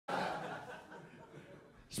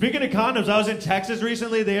Speaking of condoms, I was in Texas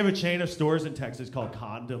recently. They have a chain of stores in Texas called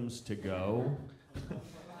Condoms to Go.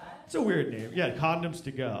 It's a weird name. Yeah, Condoms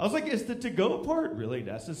to Go. I was like, is the to go part really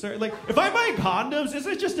necessary? Like, if I buy condoms, is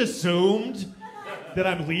it just assumed that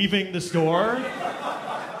I'm leaving the store?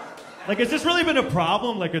 Like, has this really been a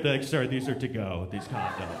problem? Like, are they like, sir, these are to go, these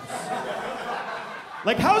condoms.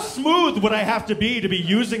 Like, how smooth would I have to be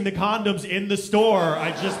using the condoms in the store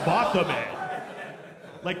I just bought them in?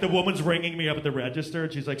 Like, the woman's ringing me up at the register,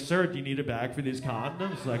 and she's like, sir, do you need a bag for these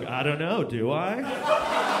condoms? Like, I don't know, do I?